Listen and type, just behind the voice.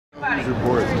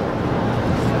Report.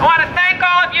 I want to thank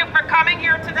all of you for coming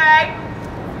here today.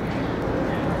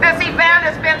 This event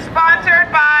has been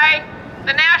sponsored by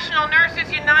the National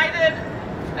Nurses United,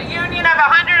 a union of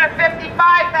 155,000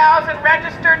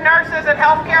 registered nurses and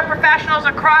healthcare professionals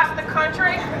across the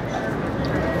country.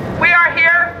 We are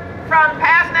here from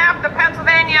PASNAP, the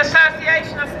Pennsylvania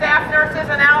Association of Staff Nurses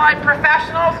and Allied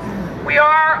Professionals. We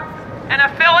are an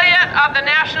affiliate of the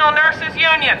National Nurses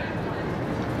Union.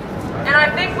 And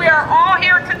I think we are all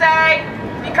here today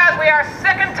because we are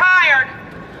sick and tired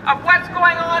of what's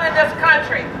going on in this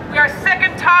country. We are sick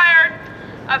and tired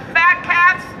of fat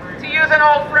cats, to use an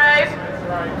old phrase,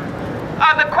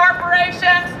 of the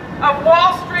corporations of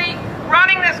Wall Street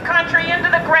running this country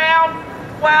into the ground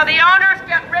while the owners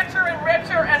get richer and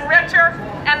richer and richer,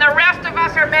 and the rest of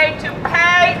us are made to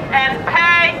pay and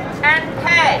pay and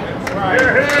pay.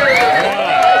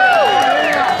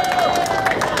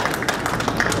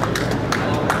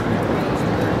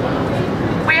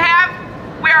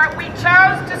 We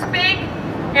chose to speak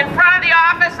in front of the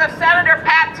office of Senator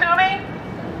Pat Toomey.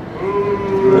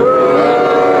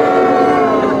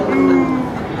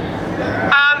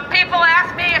 People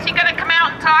ask me, is he going to come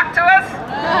out and talk to us?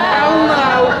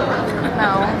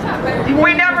 No.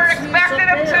 We never expected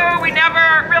him to. We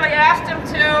never really asked him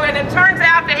to. And it turns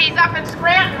out that he's up in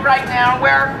Scranton right now,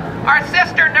 where our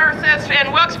sister nurses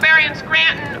in Wilkes-Barre and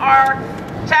Scranton are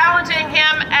challenging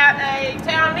him at a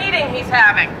town meeting he's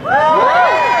having.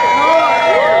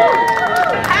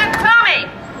 Pat Toomey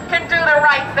can do the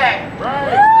right thing.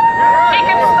 He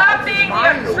can stop being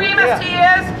the extremist he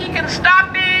is. He can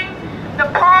stop being the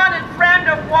pawn and friend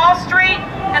of Wall Street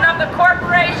and of the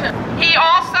corporation. He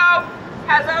also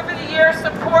has over the years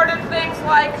supported things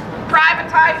like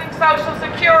privatizing Social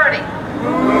Security.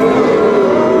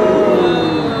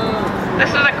 This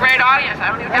is a great audience. I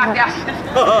don't even have to ask you.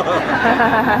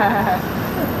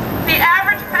 The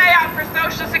average payout for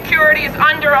Social Security is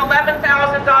under $11,000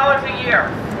 a year.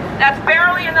 That's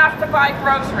barely enough to buy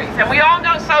groceries. And we all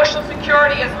know Social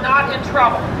Security is not in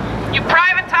trouble. You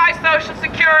privatize Social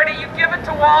Security, you give it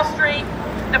to Wall Street,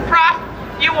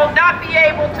 you will not be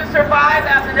able to survive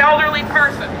as an elderly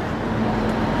person.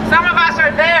 Some of us are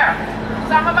there.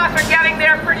 Some of us are getting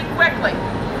there pretty quickly.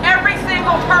 Every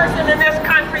single person in this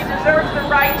country deserves the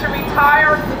right to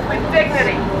retire with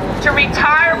dignity, to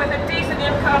retire with a decent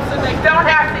income so they don't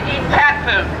have to eat cat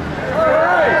food.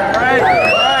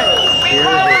 We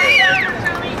call on Senator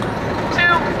Toomey to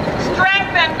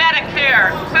strengthen Medicare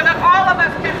so that all of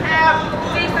us can have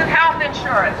decent health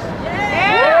insurance.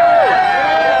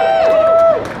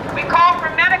 We call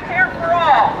for Medicare for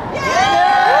all.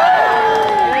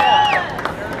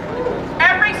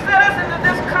 Every citizen of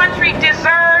this country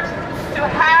deserves to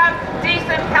have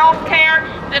decent health care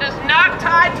that is not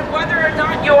tied to whether or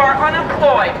not you are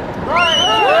unemployed.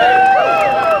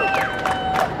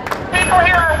 People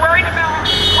here are worried about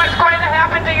what's going to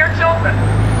happen to your children.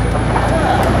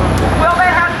 Will they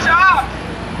have jobs?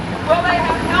 Will they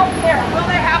have health care? Will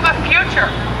they have a future?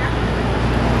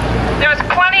 There's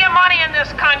plenty of money in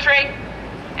this country,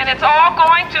 and it's all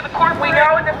going to the corporate. We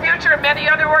know in the future many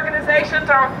other organizations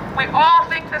we all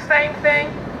think the same thing.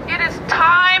 It is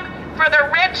time for the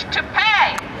rich to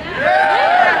pay.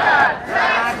 Yeah!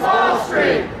 Tax Wall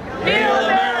Street! Heal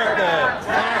America!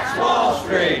 Tax Wall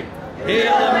Street!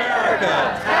 Heal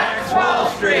America! Tax Wall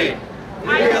Street!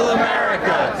 Heal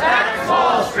America! Tax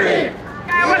Wall Street!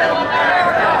 Heal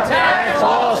America! Tax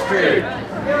Wall Street!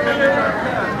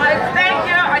 Thank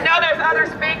you. I know there's other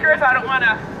speakers. I don't want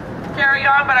to carry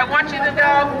on, but I want you to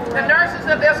know the nurses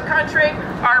of this country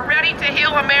are ready to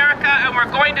heal America, and we're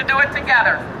going to do it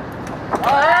together.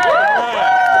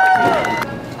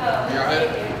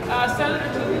 Senator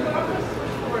Toomey's office?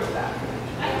 Where's that?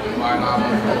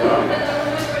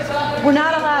 We're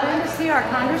not allowed in to see our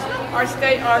congressman? Our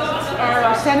state, our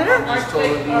senator? Our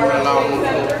state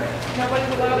senator.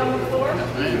 Nobody's allowed on the floor?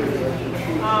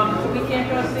 We can't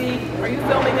go see, are you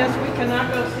filming this? We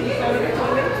cannot go see Senator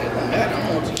Toomey?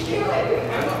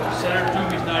 Senator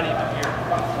Toomey's not even here.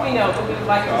 We know, but we'd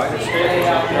like to see.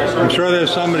 I'm sure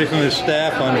there's somebody from his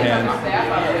staff on hand.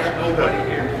 Nobody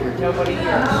here. Nobody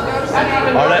here.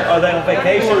 Are they on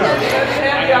vacation?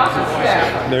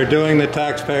 They're doing the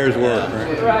taxpayers' work.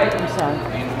 Right. I'm sorry.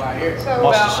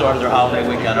 Must have started their holiday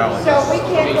weekend early. So we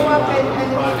can't go up and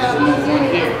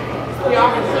The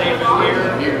office is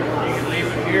You can leave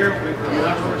it here. We can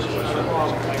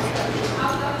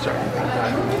Sorry.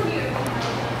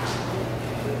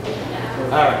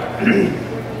 All right.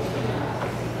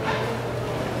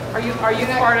 Are you part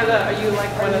of the, are you like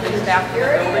one of the staff in the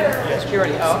building? Yes.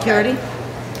 Security. Oh, okay. Security?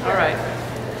 All right.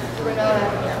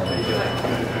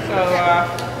 So,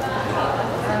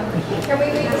 Can we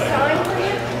leave a sign for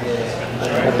you?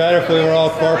 I bet if we were all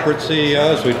corporate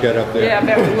CEOs, we'd get up there. Yeah, I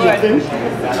bet we would.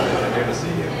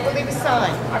 We'll leave a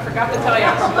sign. I forgot to tell you,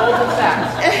 I'm from Goldman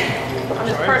Sachs. I'm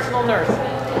his personal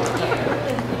nurse.